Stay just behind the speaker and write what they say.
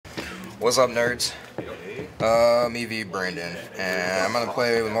What's up, nerds? Me v Brandon, and I'm gonna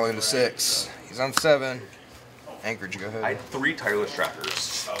play with Mulligan to 6. He's on 7. Anchorage, go ahead. I had 3 tireless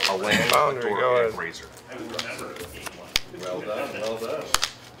trackers, a land, Boundary, a door, go and a ahead. razor. Well done, well done.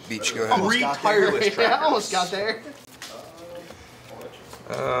 Beach, go ahead. 3 tireless trackers. Yeah, I almost got there.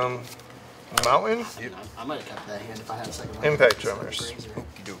 Mountain? Yep. I might have kept that hand if I had a second. Impact Tremors.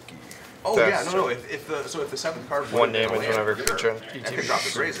 Okie dokie. Oh That's yeah, no. If the 7th card One would have been damage a land, whenever sure, creature I could drop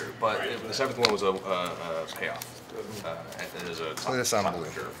this razor, but if the 7th one was a payoff. It is a Look at this on blue.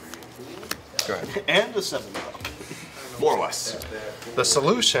 Go ahead. And the 7. more or less. The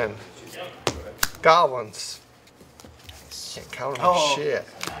solution. Goblins. Can't count them Oh. shit.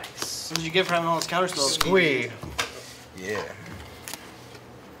 What did you get for having all those counter spells? Squee. Yeah.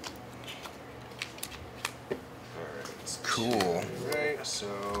 Cool. Right.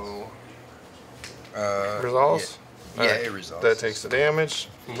 So. Resolves? Yeah, Alright, it resolves. That takes the damage.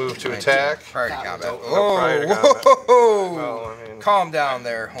 Move to attack. Prior to combat. prior to Oh, combat. whoa! Well, I mean- Calm down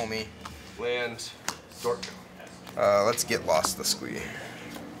there, homie. Land. Door. Let's get lost the squee.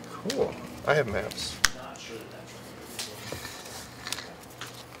 Cool. I have maps.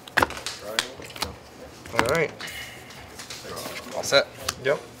 Alright. All set.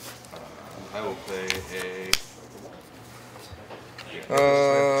 Yep. I will play a.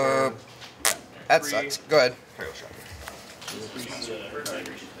 That sucks. Go ahead. Tireless tracker.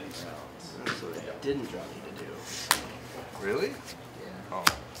 That's what I didn't want you to do. Really? Yeah. Oh.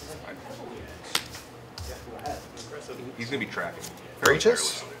 He's gonna be tracking.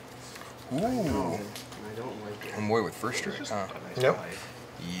 Breaches? Ooh. I don't like it. I'm away with first strike. Yep.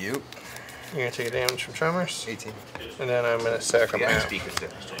 Yep. You're gonna take a damage from Tremors. 18. And then I'm gonna sack a Yeah, map speak is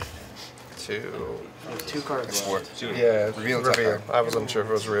different. to. There's 2 cards Explore. left. Yeah, Reveal reveal. top card. I wasn't sure if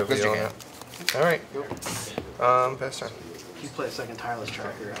it was reveal Goes your or hand. not. Alright. Pass turn. If you play a second tireless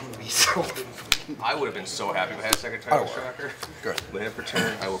tracker, I'm gonna be so. I would have been so happy if I had a second tireless Oh, wow. tracker. Good. Land per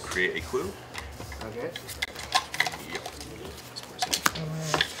turn, I will create a clue. Okay. Yep.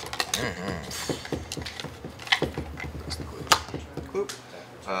 Clue.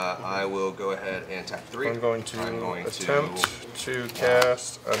 I will go ahead and tap 3. I'm going to attempt to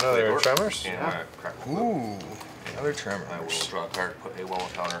cast play another door, Tremors. And I crack the clue. Ooh. Another I will Tremors. draw a card, put a wall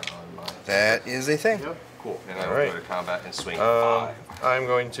counter on my. That is a thing. Yep. Cool. And I will Alright. go to combat and swing 5. I'm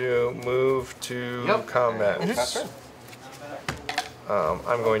going to move to Yep. combat. Pass turn.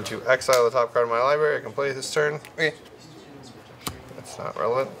 I'm going to exile the top card of my library. I can play this turn. Okay. That's not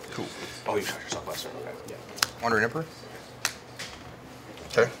relevant. Cool. Oh, you shot yourself last turn. Okay. Wandering Emperor.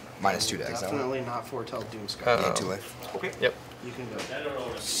 Okay. -2 to exile. Definitely not foretell Doomsky. Gain 2 life. Okay. Yep. You can go.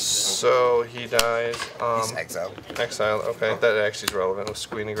 So he dies. He's exiled. Exiled. Okay, that actually is relevant with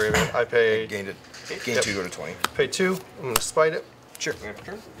Squee in the graveyard. I pay Gained it. Gain Yep. 2, go to 20. 2. I'm gonna spite it, Sure. Land per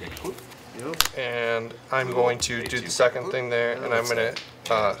turn. Clue. Yep. and I'm going to do the second thing there, and I'm gonna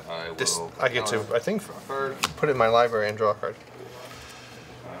I get to I think put it in my library and draw a card.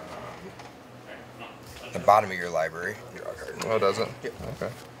 The bottom of your library. Draw a card. Oh, does it? Yep.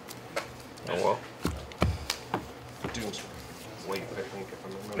 Okay. Oh well. Doomsday. Wait, I think if I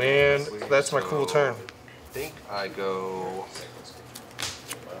remember And correctly, that's my cool so turn. I think I go.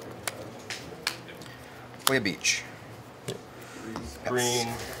 Play a beach. Green.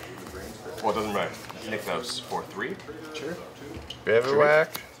 Well, it doesn't matter. Nick knows for 3. Sure.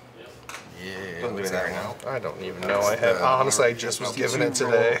 Bivouac. Yeah. Doesn't do What's anything that right one? now. I don't even know. I have honestly I just was given it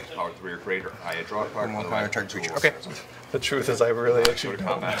today. Power 3 or greater. I draw a card. One otherwise target creature. duels. Okay. The truth is I really Go actually to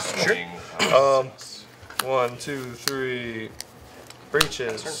don't. combat. Sure. Swing. 1, 2, 3.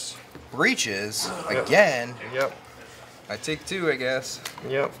 Breaches. Breaches again. Yep. I take 2, I guess.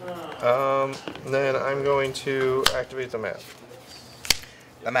 Yep. Then I'm going to activate the map.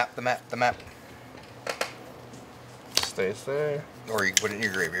 The map. The map. The map. Stays there. Or you can put it in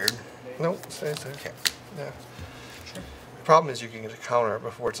your graveyard. Nope, stays there. Okay. Yeah. Problem is you can get a counter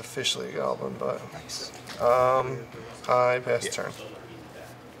before it's officially a goblin, but Nice. I pass turn.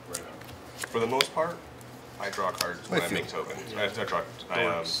 For the most part, I draw cards when I Wait, make tokens.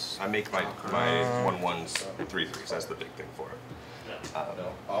 I make my 1/1s 3/3s. That's the big thing for it.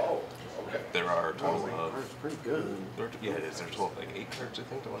 Oh, okay. There are a total of. That's pretty good. Yeah, it is. There's a total of like 8 cards, I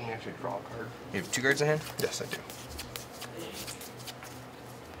think, to let me actually draw a card. You have 2 cards in hand? Yes, I do.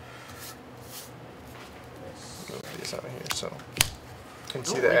 Move these out of here so you can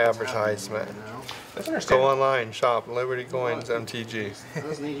see the advertisement. That's Go understandable. online, shop, Liberty Coins, MTG. I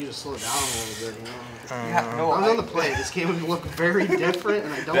just need you to slow down a little bit, you know. Yeah, no, I was on the play. This game would look very different,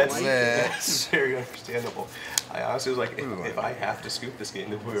 and I don't That's like it. it. That's very understandable. I honestly was like, if I have to scoop this game,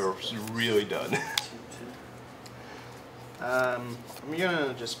 then we're really done. I'm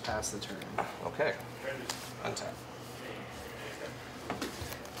gonna just pass the turn. Okay. Untap.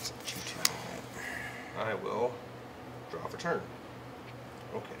 I will draw for turn.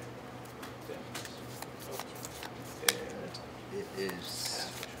 Okay. And it is.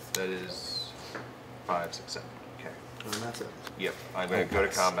 That is 5, 6, 7. Okay. And that's it. Yep. I'm going to go to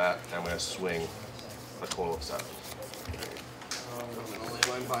combat. I'm going to swing a total of 7. Only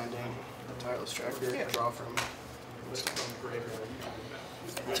line binding. The tireless tracker. Yeah. Draw from.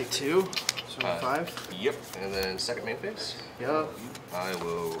 Take 2. So 5. Yep. And then second main phase. Yep. I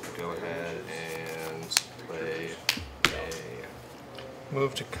will go ahead and play a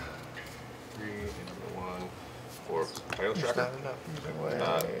Move to. 3 and 1 for title There's tracker. not enough either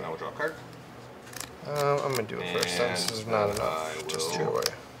way. I will draw a card. I'm gonna do it first since this is not I enough. Just will 2 away.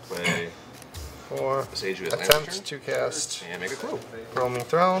 play 4 Sage who has attempts to cast and make a clue. Roaming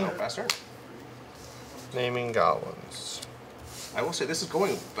Throne, Fast turn. naming Goblins. I will say this is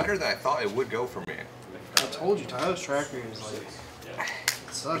going better than I thought it would go for me. I told you, tireless tracker is like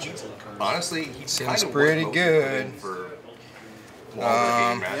such a good card. Honestly, he Seems kind of pretty was good. in for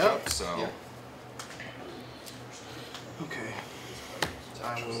longer game matchups, Yep. so Okay. So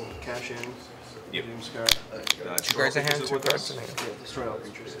I will cash in. Yep. Doomscar. 2 cards in hand, This is 2 what cards this- in hand. Yeah, destroy all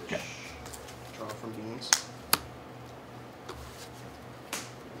creatures. Okay. Draw from beans.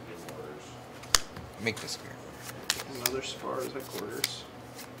 Make this clear. Another Spars at quarters.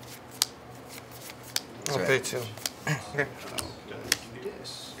 I'll pay 2. Okay. I'll do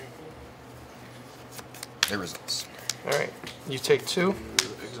this. The results. Alright, you take 2.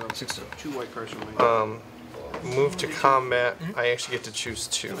 Exile 6 to 2 white cards from my Move to combat. I actually get to choose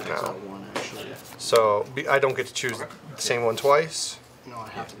 2 exile now. 1 actually. So I don't get to choose the same one twice. No, I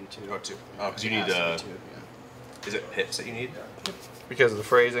have to do 2. Go 2. Oh, because you It need has to be 2, yeah. is it hits that you need? Because of the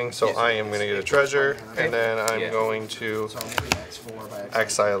phrasing, so Yes. I am going to get a treasure, and then I'm Yeah. going to So I'm moving X4 by X.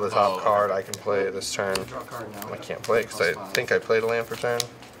 exile the top Oh, card I can play this turn. Draw a card now. I can't play because I think I played a land per turn.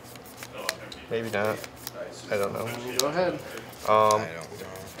 Maybe not. I don't know. Go ahead. I don't know.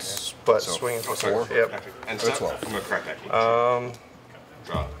 But So, swing for 4? 4. Yep. And Go so 12. I'm gonna correct that.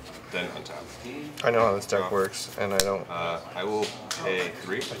 Draw, then untap. I know how this deck works, and I I will pay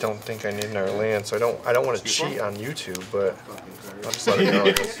 3. don't think I need another land, so I don't want to Excuse me? cheat on YouTube, but Fucking card. I'll just let it go.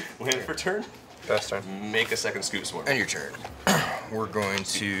 I guess. Land for turn. Best turn. Make a second scoop swarm. And your turn. We're going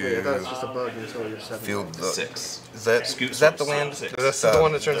Wait, I thought it was to just a bug until you're 7. field the. 6. Is that Scoot is that the swarm, land? 6. This is the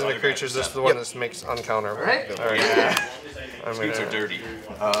one that turns into creatures. This is the one that makes uncounterable. Alright. All right. Yeah. I'm Scoots are gonna. dirty.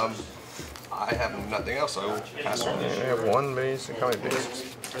 I have nothing else, so I will pass turn. I have 1 basic. How many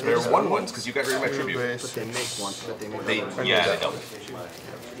basics? There are 1/1s because you got rid of my 2 tribute. But basic. they make one. But they make They, one. yeah, they don't.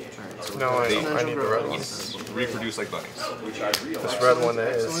 No, I need the red one. Reproduce like bunnies. This red one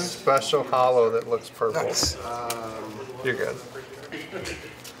is special hollow that looks purple. Nice. You're good.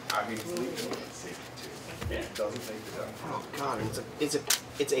 Oh god,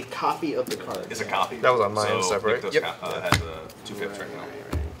 it's a copy of the card. It's a copy. That was on mine, so separate. Nick Yep. has 2 pips right now.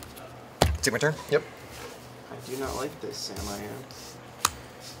 Take my turn. Yep. I do not like this, Sam. I am.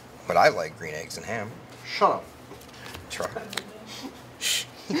 But I like green eggs and ham. Shut up. Try.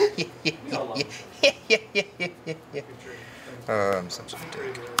 I'm such a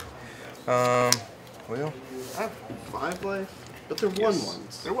dick. Well, I have 5 life, but they're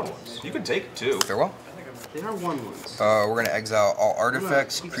 1/1s. They're 1/1s. You can take 2. farewell. They are 1/1s. We're gonna exile all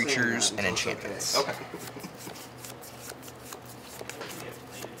artifacts, keep saying creatures, that and until it's enchantments. Okay.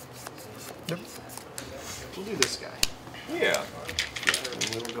 Yep. We'll do this guy. Yeah.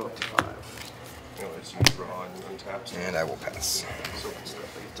 And we will go up to 5. You know, it's you draw and untap. And I will pass. So It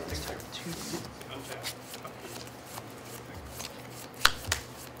does type 2.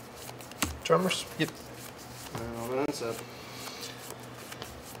 Drummers. Yep. Well, that's up.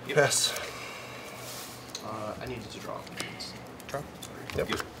 Yep. Pass. I needed to draw. Draw. Yep.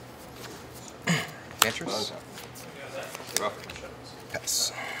 Yep. Cantress. Untap. Draw.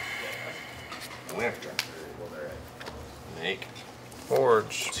 Pass. Land for turn. Make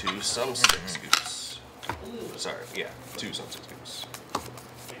Forge. 2 some 6 scoops. Sorry, yeah, 2 some 6 scoops.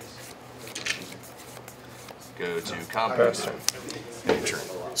 Go to combat. Pass turn. And your turn.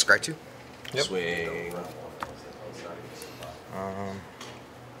 Scry 2. Yep. Swing.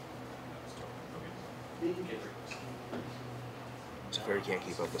 So far you can't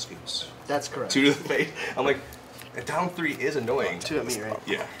keep up with scoops. That's correct. 2 to the face. I'm like, a down 3 is annoying. 2 at me, right?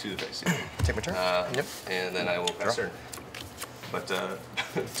 Yeah, 2 to the face. Yeah. Take my turn. Yep. And then I will pass Draw. turn. But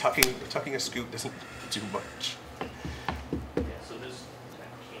tucking a scoop doesn't do much.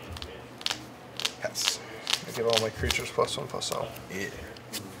 Pass. I give all my creatures +1/+0. Yeah.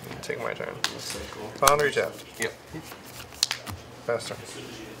 Take my turn. That's so cool. Boundary tapped. Yep. Faster.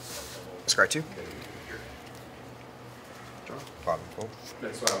 Scry 2. Draw. Bottom fold.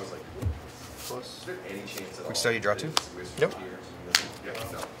 That's why I was like, Plus. is there any chance at all? Quick study, draw 2. Yep. Yeah,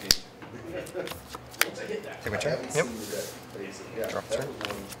 no. Take my turn. Yep. Yeah, Drop that turn. was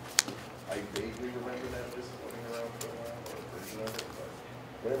one. I vaguely remember that just floating around for a while, or a version of it,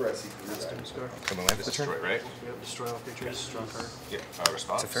 but whenever I see blue, I Score. Come on, This the is turn. Destroy, right? Yep, destroy all creatures, draw a card. Yeah.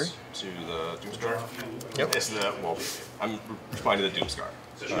 Response Is it fair? to the Doomscar. Yep. It's the well. I'm responding to the Doomscar.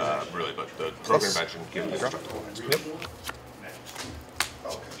 Really, but the program invention gives me destructible. Yep.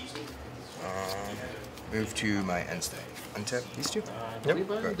 Move to my end state. Untap these two. Yep.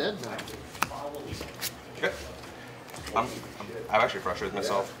 Anybody dead now? Okay. I'm actually frustrated with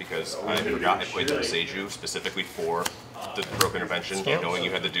myself because I forgot I played the Seiju specifically for the Broken Intervention, Yep. knowing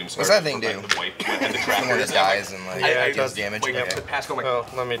you had the Doomscar. What's that thing for, like, do? The white and the The trackers. one that dies and like it deals does damage. Wait, Okay. the pass go like, Oh,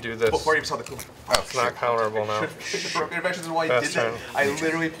 let me do this. before you saw the Oh, It's not counterable now. the Broken Intervention is why I Fast did that. turn. I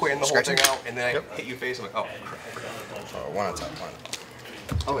literally planned the whole Scratching? thing out, and then I Yep. hit you face. I'm like, oh crap. One on top. One.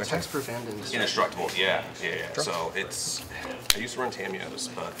 Oh, it's hexproof and indestructible. Indestructible, yeah. So it's, I used to run Tamiyo's,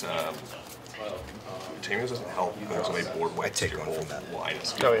 but Tamiyo's doesn't help when there's only board wipes take your one whole from that. line of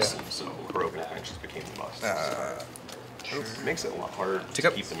skills. Oh, yeah. So Broken Interventions became the must. Sure. It makes it a lot harder Take to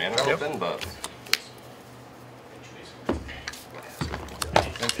up. keep the mana Yep. open, but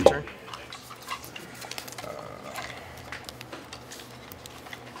End for turn.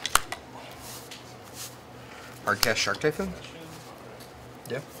 Hard cast Shark Typhoon.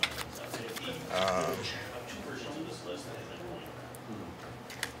 Yeah.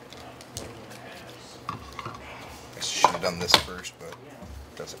 I should have done this first, but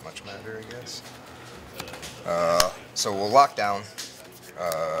doesn't much matter, I guess. So we'll lock down,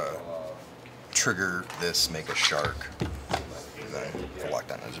 trigger this, make a shark, and then we'll lock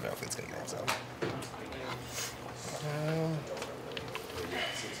down Azorius if it's gonna get exiled.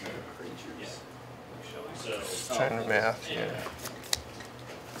 Trying to math here.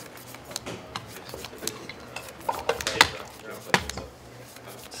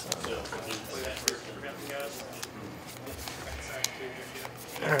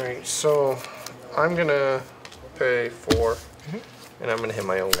 Alright, so I'm gonna pay 4, and I'm gonna hit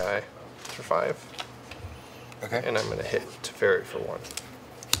my own guy for 5, Okay. and I'm gonna hit Teferi for 1.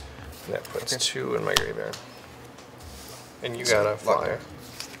 And that puts Okay. 2 in my graveyard. And you So, got a lock flyer. down.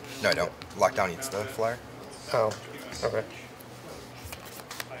 No, I don't. Lockdown eats the flyer. Oh, okay.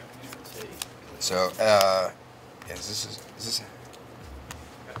 So, yeah, is this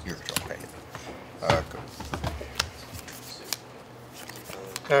your control? Okay. Cool.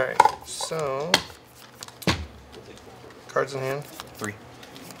 Alright, so cards in hand. 3.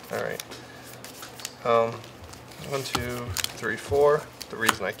 Alright. 1, 2, 3, 4. The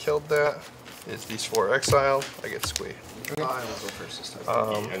reason I killed that is these 4 exiled. I get squeezed. I will go first this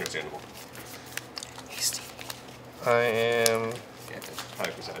time. understandable. I am Yeah,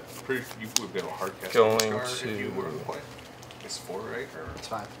 like I said, you would have been a hard cast Going Doomscar if you to- were to play. It's 4, right? Or It's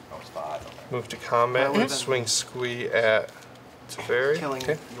 5. oh, it's 5. Okay. move to combat That would've and been- swing squee at Teferi. Killing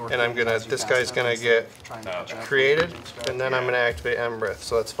Okay. your And I'm thing gonna. as you This cast guy's it gonna instead of get trying to catch up created, with the and then I'm gonna activate Embreth.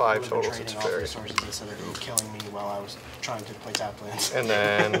 So that's 5 Would've been total to trading all three Teferi. sources instead of killing me while I was trying to play tap lands. And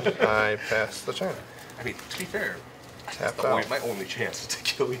then I pass the turn. I mean, to be fair, Tap the only, out. my only chance is to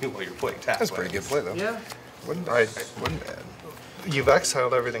kill you while you're playing tap. That's a pretty good play though. Yeah. Wasn't I- bad. Wasn't bad. You've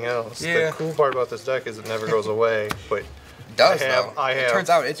exiled everything else. Yeah. The cool part about this deck is it never goes away, but It does I though. have It turns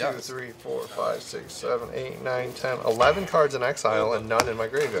out it 2, does. 3, 4, 5, 6, 7, 8, 9, 10, 11 cards in exile and none in my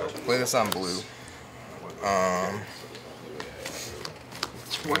graveyard. Play this on blue.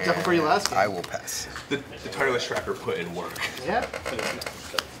 Worked out for you last game. I will pass. The tireless tracker put in work. Yeah.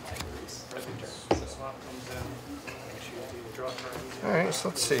 Alright, so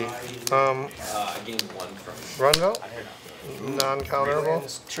let's see. I gained 1 from Run vote?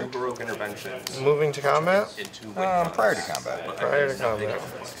 Non-counterable. 2 Baroque interventions Moving to combat? and 2 Prior to combat. Prior to combat.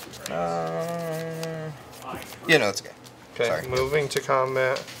 Yeah, no, it's okay. Okay, Sorry. moving to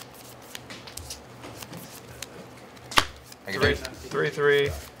combat. I can 3, do it. 3, 3,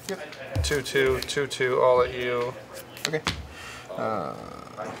 2, 2, 2, 2, all at you. Okay.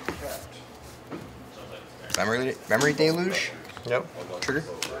 Memory deluge. Yep. Trigger.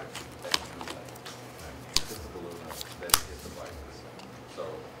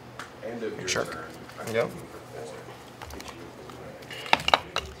 End of your Shark. turn. Yep.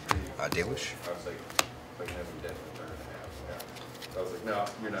 Deluge. I was like have him dead for a turn and a half. Yeah. I was like, no,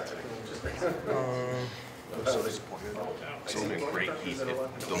 you're not gonna I'm so disappointed. So it would have been great heat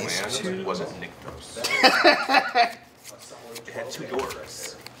if the land wasn't Nykthos. It had 2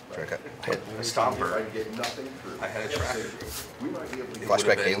 doors. Try to cut. Hit a Stomper. I get nothing through. I had a tracker. We might be able to get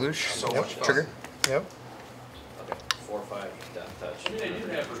Flashback been Deluge. so Yep. much fun. Trigger. Yep. Okay, 4/5 death touch. Draw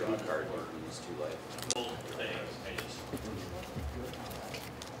a card, you lose 2 life.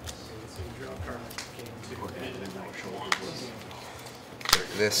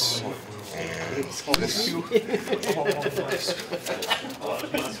 This and this.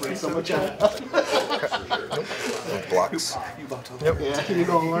 So much out. Blocks. Yep. Yeah, you're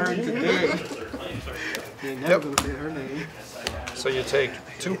gonna learn today. You're never gonna forget her name. So you take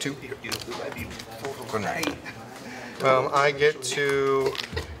 2. Good night. I get to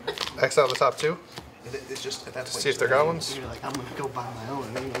exile the top 2. It's just at that point. See if they're goblins. You're like, I'm gonna go buy my own.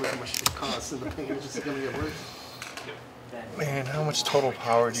 And then you look how much it costs, and the thing is just gonna get worse. Man, how much total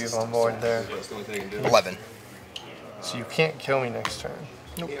power do you have on board there? That's the only thing I can do. 11. So you can't kill me next turn.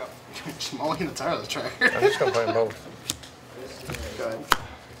 I'm only gonna tire the tracker. I'm just gonna play them both. Go ahead.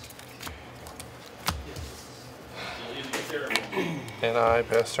 And I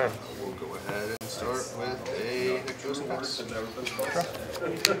pass turn. We'll go ahead and start with a Chosen Pass.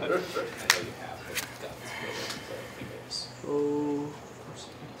 Oh,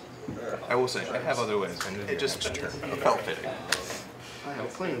 I will say, I have other ways. It just felt fitting. I have a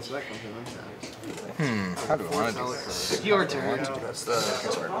plane, so that comes in untapped. How do I want to do this? Your turn. That's the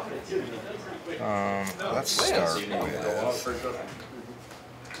start. Let's start with.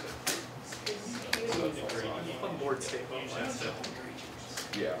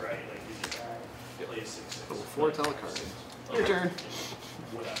 Yeah. 4 telecards. Your turn.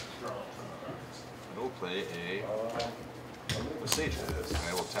 I will play a Sage.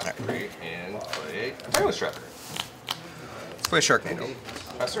 I will tap 3 and play a Tireless Tracker. Let's play Sharknado.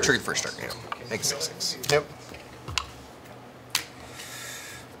 Pass turn. Trigger the first Sharknado. Make it 6/6. Yep.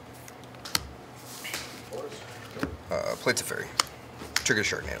 Play Teferi. Trigger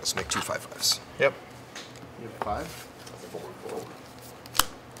Sharknados. Make 2 5/5s. Yep. You have 5.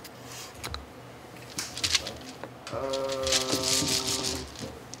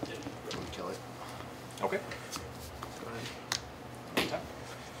 Kill it. Okay. Go ahead. Tap.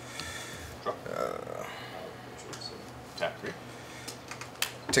 Draw. Tap 3.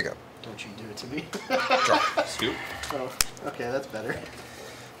 Take up. Don't you do it to me. Draw. Scoop. Oh, okay, that's better.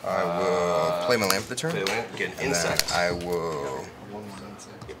 I will play my Lamp the turn. Play land. Get an And then insect. I will. 1/1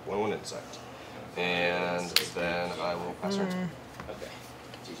 insect. Get 1/1 insect. And then I will pass turn. Okay.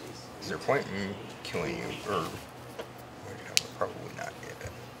 GG's. Is there a point in killing you? Or. I would probably not get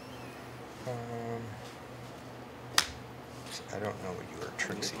it. I don't know what you are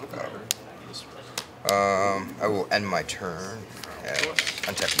tricksy about. I will end my turn and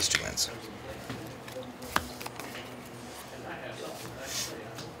untap these 2 lands.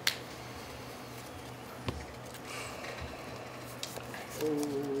 Okay.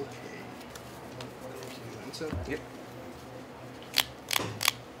 Insect. Yep.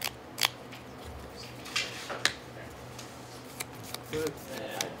 Good.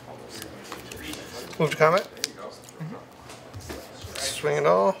 Move to combat. Swing it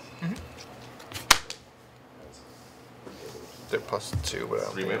all. They're +2, but I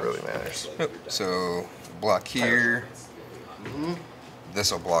don't think it really matters. Nope. So block here.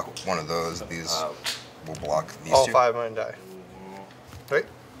 This will block one of those. These will block these All 2. 5 mine die. Right?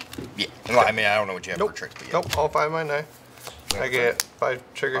 Yeah. Well, I mean, I don't know what you have Nope. for tricks, but yeah. Nope, all 5 mine die. I get 5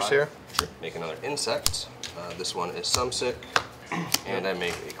 triggers here. Sure. Make another insect. This one is Sumsick. And I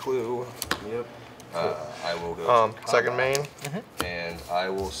make a clue. Yep. I will go to Second combat, main. and I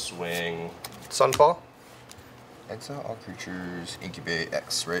will swing. Sunfall. Exile all creatures, incubate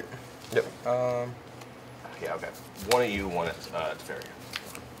X, right? Yep. Yeah, okay. One of you want it Teferi.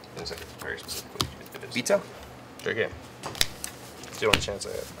 Insect Teferi specifically. If it's Beta? Good game. The only chance I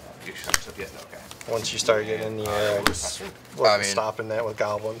have. You shut up yet? No, okay. Once you start getting in the air, I just I wasn't mean- stopping that with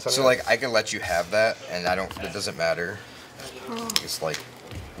goblins. So like I can let you have that, and I don't. It doesn't matter. It's like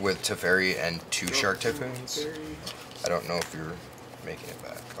with Teferi and 2 Shark Typhoons. I don't know if you're making it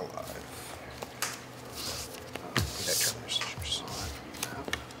back alive.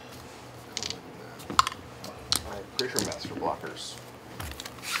 I'm pretty sure master blockers.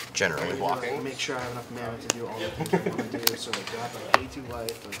 Generally. Blocking. Make sure I have enough mana to do all the things I want to do. So like drop like 82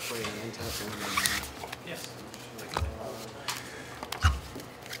 life, like play an untap and then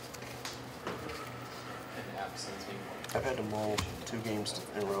I've had to mull 2 games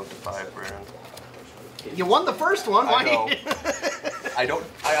in a row to 5 grand. you won the first one. I Why? know.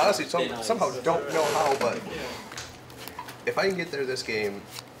 I honestly somehow don't know how, but if I can get there this game,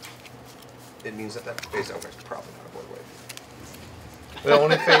 it means that face outback's probably not a board wave. The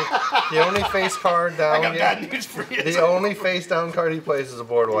only face card down. I got bad news for you. The only face down card he plays is a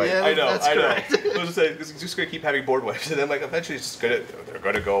board wipe. Yeah, I know, that's I know. correct. I was just saying, he's just gonna keep having board wipes, and then like eventually they're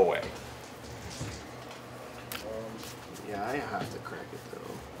gonna go away. Yeah, I have to crack it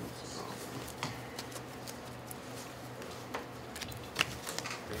though.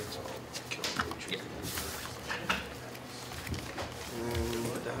 That's the problem. Yeah.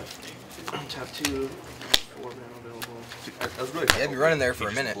 And tap 2, 4 mana available. I was really Yeah, be running there for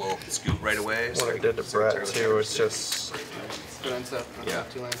a minute. Blow the scoop right away. What I did to Brett too was just Good end step. Yeah.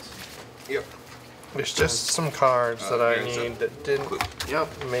 2 lands. Yep. there's just some cards that I yeah, so- need that didn't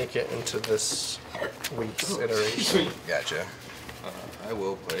Yep. make it into this week's iteration. Gotcha. I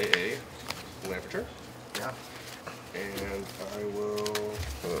will play a land for turn, Yeah. and I will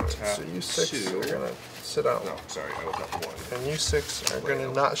Alright, tap so you 6 2. are gonna sit out, No, sorry, I will tap 1. and you 6 are gonna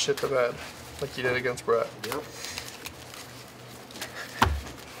not shit the bed like you did against Brett. Yep.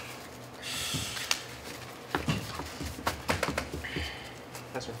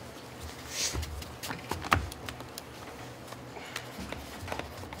 That's right.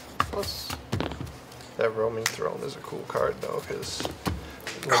 Plus. That roaming throne is a cool card though, because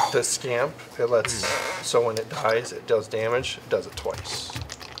with the scamp, it lets so when it dies, it does damage. It does it twice.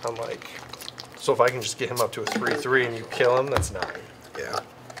 I'm like, so if I can just get him up to a 3/3 and you kill him, that's 9. Yeah.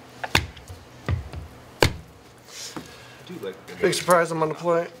 I do like Big surprise I'm on the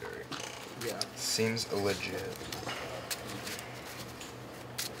play. Yeah. Seems legit.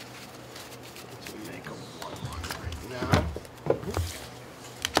 So we make a 1/1 right now.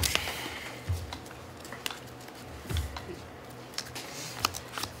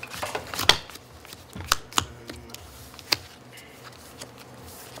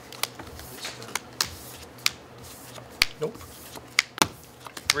 Nope.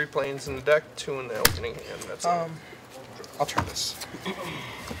 3 planes in the deck, 2 in the opening hand. That's it. I'll try this.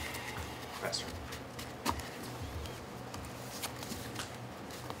 faster.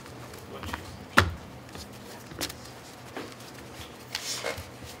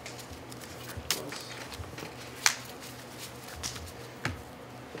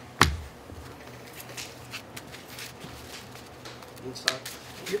 Inside.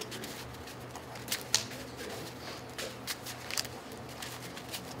 Yep.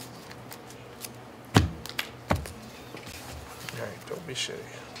 Alright, don't be shitty.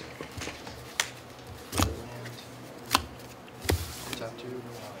 Land. Tap 2.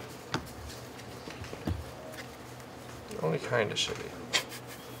 You're only kind of shitty.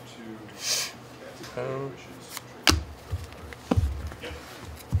 Um,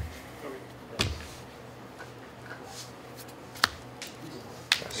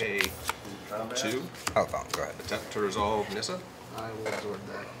 A 2. Oh, found. Go ahead. Attempt to resolve Nissa. I will absorb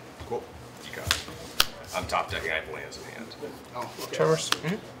that. Cool. You got it. I'm top decking. I have lands in hand. Oh, okay. Tremors?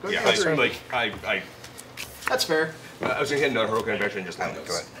 Good Yeah, answer. That's fair. I was gonna hit another Heroic Intervention and just Go lands.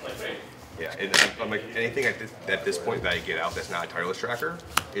 ahead. Yeah, and I'm like anything at this point that I get out that's not a tireless tracker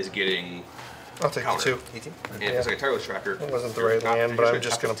is getting I'll take the counter. 2. And if it's like a tireless tracker, It wasn't the you're right not- land, but you're I'm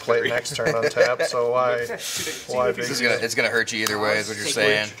just gonna gonna play it next turn on tap, so why big This is it's gonna hurt you either way, is what you're Take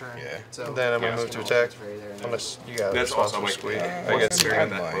saying. each turn. Yeah. So Then I'm Yeah, gonna move to so attack. it's right there, and Unless you got a That's also responsible like squeak. I I guess staring at I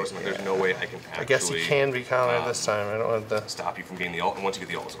that might, close. There's no way I can actually. I guess he can be countered this time. I don't have the. stop you from getting the ult, and once you get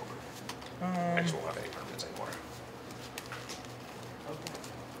the ult, it's over. I just won't have any permanents anymore.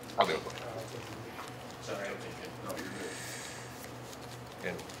 I'll do it.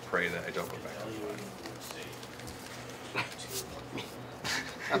 And pray that I don't go back.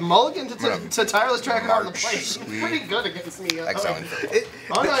 A mulligan to gonna tireless tracker on the march, plate. sweep, Pretty good against me. Exiling.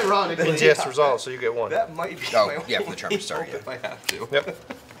 Unironically. Means yes, resolve, so you get 1. That might be Oh, my yeah, only for the Tremor start, hope if I have to. Yep.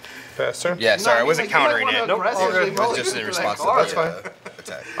 Pass turn? Yeah, sorry, I No, wasn't you might countering wanna it. Nope, aggressively it was mulligan just in for response to that That's the fine.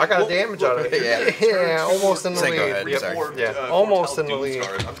 attack. I got damage out of it. Yeah. Yeah, almost in the Say go lead. ahead, Yep. sorry. Yeah, almost in the Doom lead.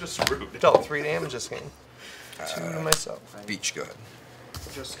 scars. I'm just screwed. Dealt 3 damage this game. 2 to myself. Beach, go ahead.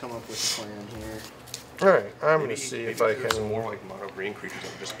 Just come up with a plan here. Alright, I'm gonna Maybe- see maybe if I there's some more can like mono green creatures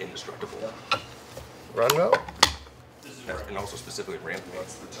that are just indestructible, run well. and also specifically rampant.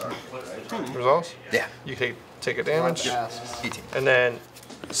 Resolves? Yeah. You take a damage. Yes. 18. And then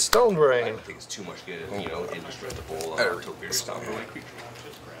Stone I Brain. don't think it's too much to get indestructible I don't Topiary style for like creature.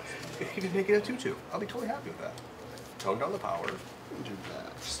 If you can make it a 2/2, I'll be totally happy with that. Tone down the power, Do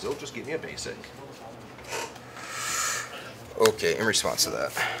that. still just give me a basic. Okay, in response to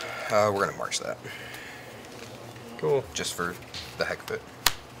that, we're gonna march that. Cool. Just for the heck of it.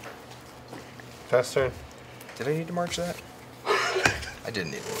 Pass turn. Did I need to march that? I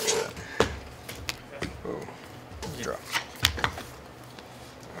didn't need to march that. Ooh. Draw.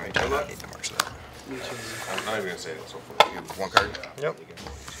 Alright, I do do not that. need to march that. Me too. I'm not even gonna say this. Hopefully, One card. Yep.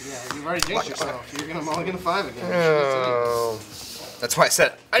 Yeah, you've already jinxed yourself. You're gonna mulligan a 5 again. Oh. That's why I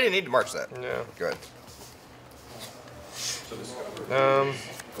said I didn't need to march that. Yeah. Good.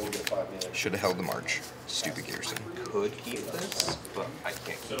 Go get 5 mana. Should have held the march. Stupid Garrison. could keep this, but I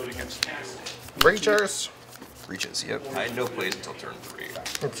can't keep it against you. Breachers. Reaches. Yep. I had no plays until turn 3.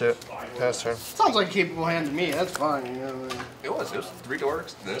 That's it. Pass turn. Sounds like a capable hand to me. That's fine. You know, It was 3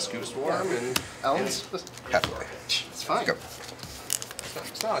 dorks, then a scoop swarm, and elves. Halfway. It's fine. Go.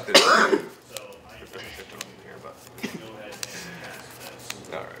 it's not like there's here, but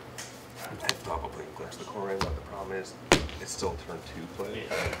all right. I probably glimpse the core in, but the problem is it's still turn 2 play.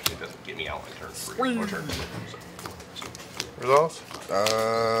 It doesn't get me out on turn 3 or turn 4. So. Resolves.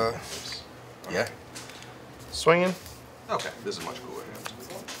 Yeah. Swinging. Okay, this is much cooler.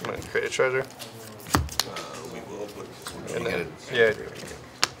 I'm gonna create a treasure. We will put this one And You then, get yeah, I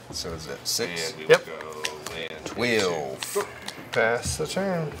do. So is that 6? and we Yep. will go land 12. Pass the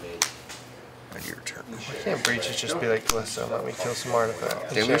turn. On your turn. Can't breaches just be like Glissa, let me kill some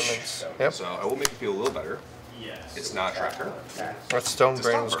artifacts. Deluge? Enchantments. Yep. So I will make you feel a little better. It's not Tracker. That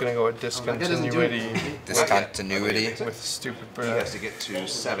Stonebrain was Stopper. gonna go with that doesn't do discontinuity Discontinuity. with stupid He has breath. to get to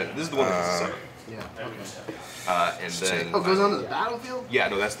 7. This is the one that's 7. Yeah. Okay. And then. Oh, it goes onto the battlefield. Yeah,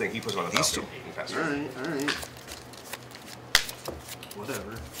 no, that's the thing. He puts them on the These battlefield. You can pass All it. right. All right.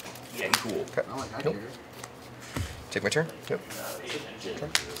 Whatever. Yeah, he's cool. Not like I care. Take my turn. Yep.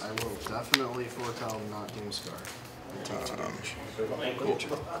 I will definitely foretell not Doomscar. Cool.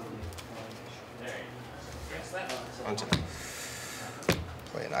 Untap.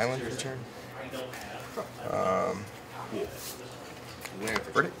 Play an island for the turn. Cool. Land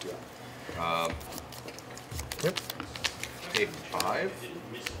for Verdict. Yep. Pay 5.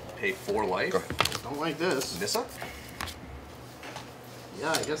 Pay 4 life. Go ahead. Don't like this. Nissa.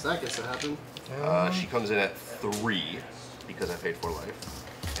 Yeah, I guess that gets to happen. She comes in at 3 because I paid 4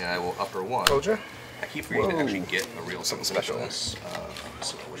 life. And I will up her 1. Told ya. I keep forgetting to Whoa. actually get a real Something special. special.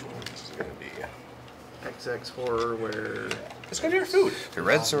 So which one is this going to be? XX horror where It's going to be her food. The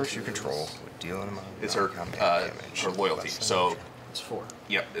red source you control would deal an amount of It's her, non-combat damage. her loyalty. Less than So, it's 4.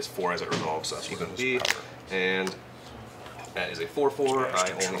 yep, it's 4 as it resolves. So that's what it's going to be. Power. And that is a 4/4.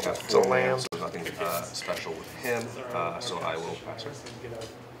 I only have It's a 4 lamb. so there's nothing special with him. So I will pass her.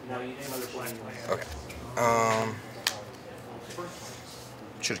 Okay.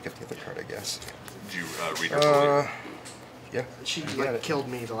 Should have kept the other card, I guess. Did you read her fully? Yeah. She got like it. killed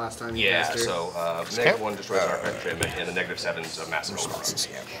me the last time you Yeah, cast her. so -1 destroys our enchantment, and the -7 is a massive Responses,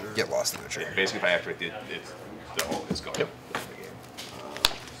 overrun. yeah. Get lost in the tree. Basically, if I activate the whole is gone. Yep.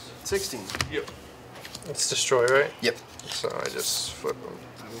 16. Yep. It's destroy, right? Yep. So I just flip them.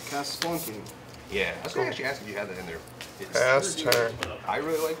 I will cast Spelunking. Yeah, I was going to actually ask if you had that in there. It's, Pass turn. I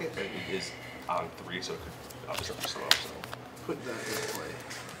really like it. It is on 3, so it could obviously slow up. So Put that in play.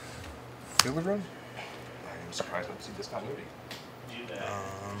 Feel the run? I'm surprised not to see this continuity. You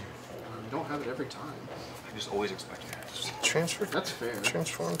don't have it every time. I just always expect it. Transfer. That's fair.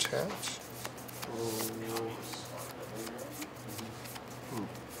 Transform taps.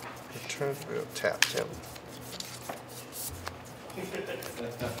 Return to tapped him.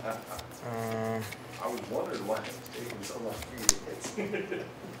 I was wondering why it's taking so long for you to hit.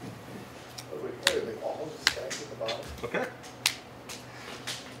 I was like, hey, are they all just stacked at the bottom? Okay.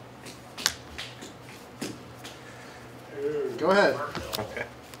 Go ahead. Okay.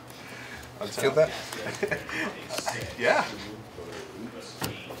 Feel that? Yeah.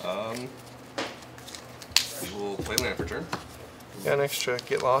 We will play land for turn, Got an extra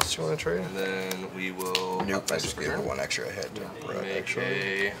get lost you want to trade? and then we will Nope, I up just for gave the turn. one extra I had to run, Make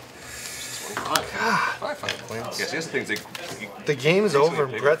actually. a 25. Points. Yeah, see, that's the thing. The game's over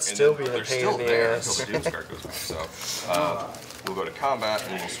and Brett's still being a they're pain still in the there ass. until the Doomscar goes back. So we'll go to combat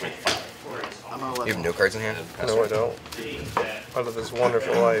and we'll swing 5. I'm gonna let You have no cards in hand? And pass No, I turn. don't. Out of this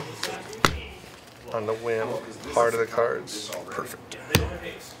wonderful life. On the whim. Heart of the cards. Perfect.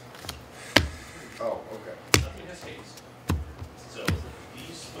 Oh, okay.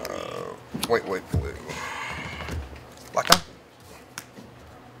 Wait, blue. Lock on?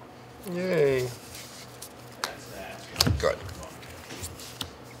 Yay. Good.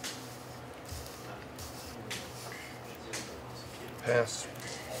 Pass.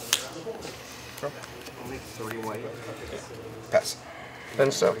 Only 3 white. Pass.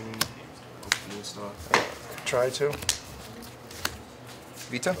 Then stop. Opening stock. Try to.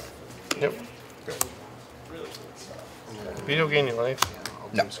 Veto? Yep. Go. Veto gain your life.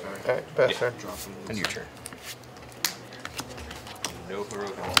 No. Alright, pass turn. Drop them. And your turn. No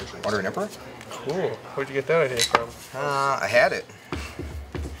heroic emotions. Order an Emperor? Cool. Where'd you get that idea from? I had it.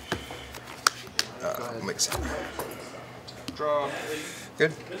 ahead. Make a sound. Draw.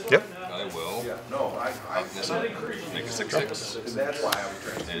 Good. Yep. I will. No, I This up. Make a 6/6. that's why I was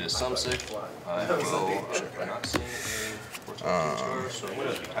trying to. It is some sick. I will not see a so I'm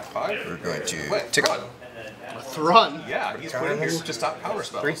going to tap 5. We're going to Wait, tick run. A Thrun. Yeah, he's put in here to stop counter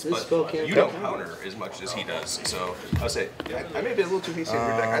spells, This spell can't you don't counter. counter as much as he does. So I'll say, yeah, I may be a little too hasty in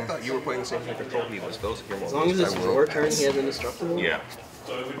your deck. I thought you were playing the same kind of control he was. Those are As long as it's your turn, he has indestructible. Yeah.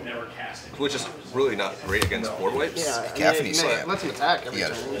 Which is really not great against board wipes. Yeah, Caffeine it slam. lets him attack every Yeah.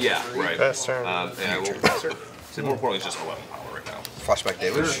 turn. Yeah, right. Pass turn. And I will pass her. So more importantly, it's just 11 power right now. flashback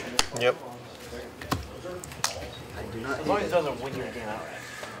deluge. Yep. I do not As long as hate it doesn't win your game out.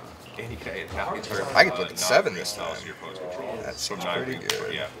 And he can now it's very, I could look at 7 this non-green time. your opponent's control. That From seems non-green, pretty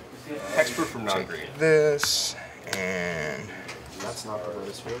good. Yeah. Hexproof from non-green. This and That's not the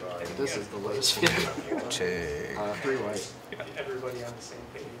Lotus Field. This is the Lotus Field. take 3 white. Everybody on the same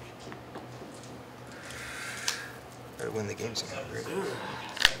page. better win the game somehow. Right?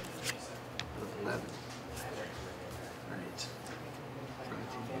 11. Alright. Trying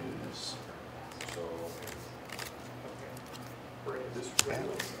to use.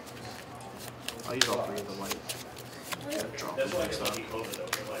 I'll use all 3 of the white. Drop the white stuff.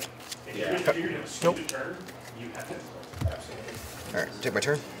 Nope. Alright, take my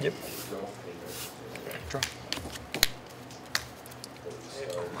turn. Yep. Draw.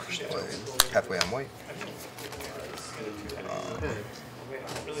 Play halfway on white.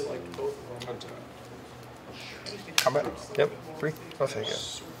 Combat. Yep. 3. I'll take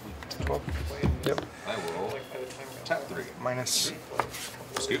it. 12. Yep. I will tap 3. Minus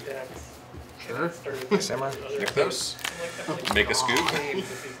Scoop. Sure. Samurai. Nykthos. Make a scoop.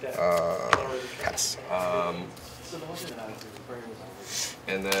 Pass.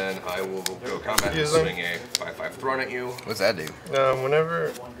 And then I will go combat and Use them. swing a 5/5 Thrown at you. What's that do?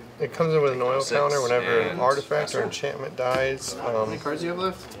 Whenever it comes in with an oil 6 counter, whenever an and artifact pass or turn. enchantment dies, How many cards do you have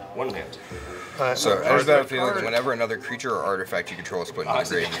left? 1 hand. So, artifact enters battlefield card. whenever another creature or artifact you control is put into the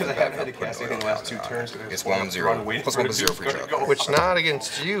Honestly, grave. because I haven't had to cast anything in the last 2 turns. It's 1/0. Plus 1/0 for each other. Which not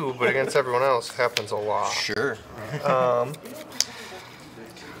against you, but against everyone else happens a lot. Sure.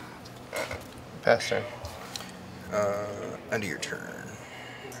 Pass turn. End of your turn.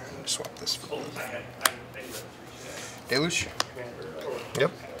 Swap this for Deluge.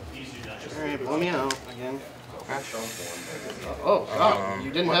 Yep. Alright, blow me out again. Oh, God.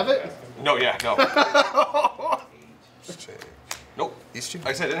 You didn't have it? No, yeah, no. Take Nope. these two. Like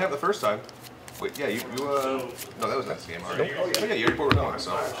I said, I didn't have the first time. Wait, yeah, no, that was next game already. Oh, yeah, you already poured one,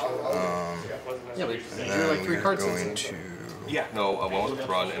 so. Yeah, but you drew Then like 3 we're cards going since to Yeah, no, one was a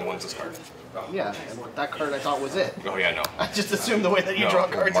Thrun and one's this card. Yeah, and that card I thought was it. Oh, yeah, no. I just assumed the way that you No, draw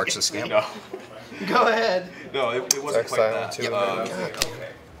cards. March the against Scamp. me. No. Go ahead. No, it wasn't quite Exile that. too.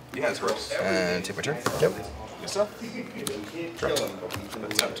 Yeah, it's worse. and take my turn. Yep. Nissa?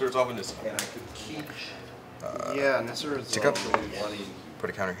 That turns off in Nissa. Yeah, Nesser is Tick up. Put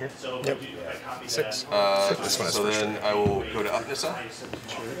a counter here. Yep. 6. This one is So for then I will go to up Nissa.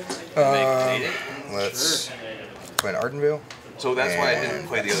 Let's play an Ardenvale. So that's why I didn't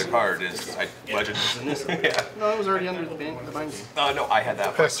play the other card, is I legend. Yeah. No, it was already under the binding. No, I had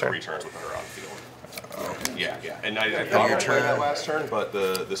that for Pass 3 turn. turns with her on field. Yeah. And I thought I played that last turn, but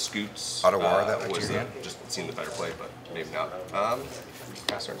the Scoots Ottawa, that went was to your hand? just seemed the better play, but maybe not.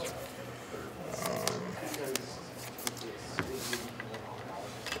 Pass turn.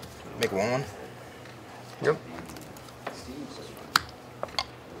 Make a 1/1. Yep.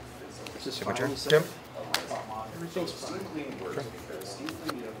 It's just Take my fine, turn. you said? Yep. Everything's fine.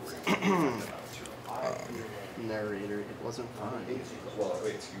 Narrator, it wasn't fine.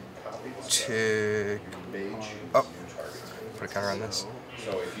 Tick up. Put a counter on this.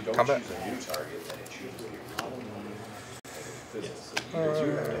 Combat.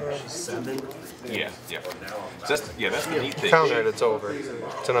 7. Yeah. So that's the neat thing. Counter it, it's over.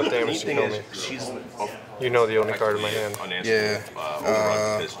 It's enough The damage neat to thing kill me. is she's You know the only card in my hand. Yeah.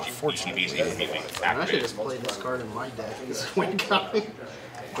 Overrun because ETBs immediately I should activate. just play this card in my deck. This is when coming.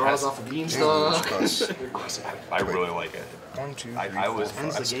 Draws off a beanstalk. I really like it. 1, 2, 3, I was.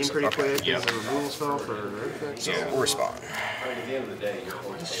 Ends the game pretty quick. Yeah. Is a removal spell for artifacts. Yeah. We'll respond.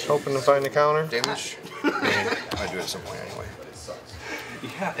 Hoping to find a counter. Deluge. I do it at some point anyway.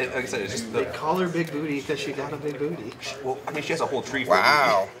 Yeah, like I said, it's just They the. call her Big Booty because she got a big booty. Well, I mean, she has a whole tree. For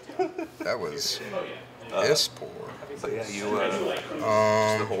Wow. That was piss poor. But yeah, you. Just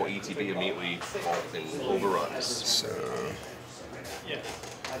the whole ETB immediately fault and overruns. So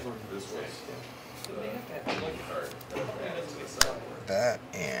that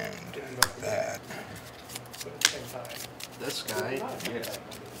and that. This guy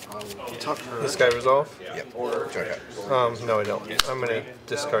Tucker. This guy resolve? Yep. Okay. No, I don't. I'm gonna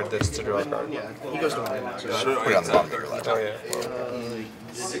discard this to draw a card. Yeah, he goes to 1. So Put it on the bottom of your laptop. Oh yeah. Well,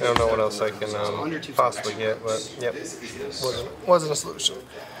 I don't know what else I can possibly get, but yep, wasn't a solution.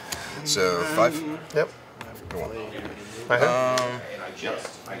 So 5. Yep. Go on. I have.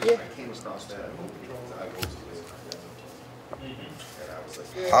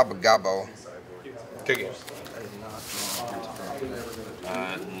 Hobba Gobbo. Good game.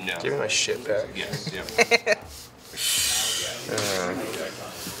 No. Give me my shit back. Yes, yeah.